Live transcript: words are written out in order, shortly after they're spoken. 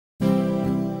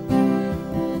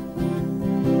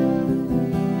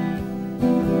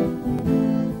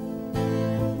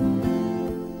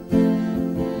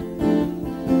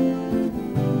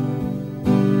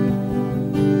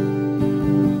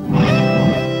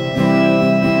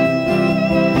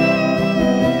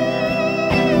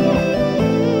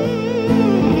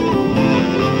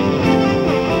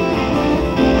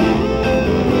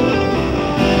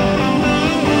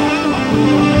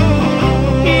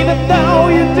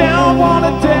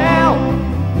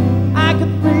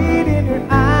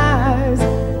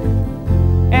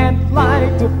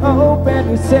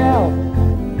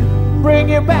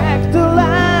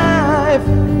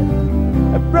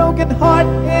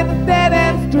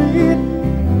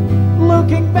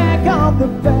looking back on the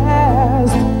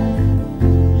past.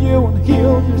 You won't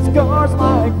heal your scars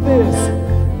like this.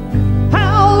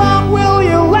 How long will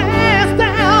you last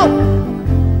now?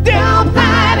 Don't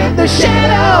hide in the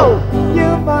shadow.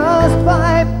 You must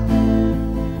fight.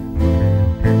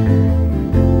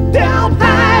 Don't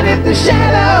hide in the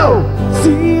shadow.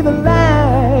 See the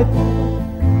light.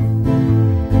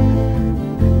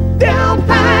 Don't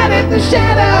hide in the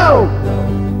shadow.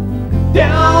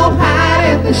 Don't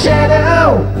hide in the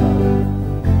shadow.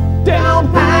 Don't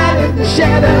hide in the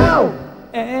shadow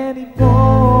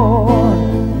anymore.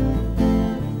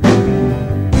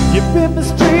 You've been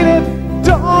mistreated,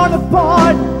 torn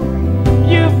apart.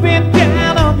 You've been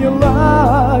down on your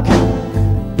luck.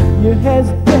 You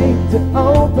hesitate to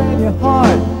open your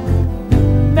heart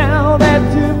now that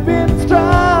you've been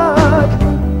struck.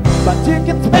 But you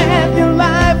can spend your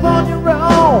life on your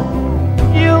own.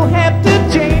 You'll have to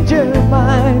change your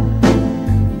mind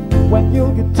when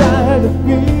you'll get tired of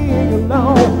being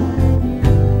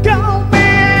alone. Call me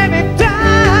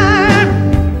anytime.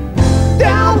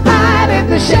 Don't hide in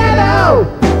the shadow.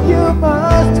 You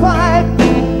must fight.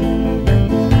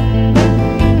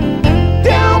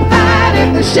 Don't hide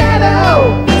in the shadow.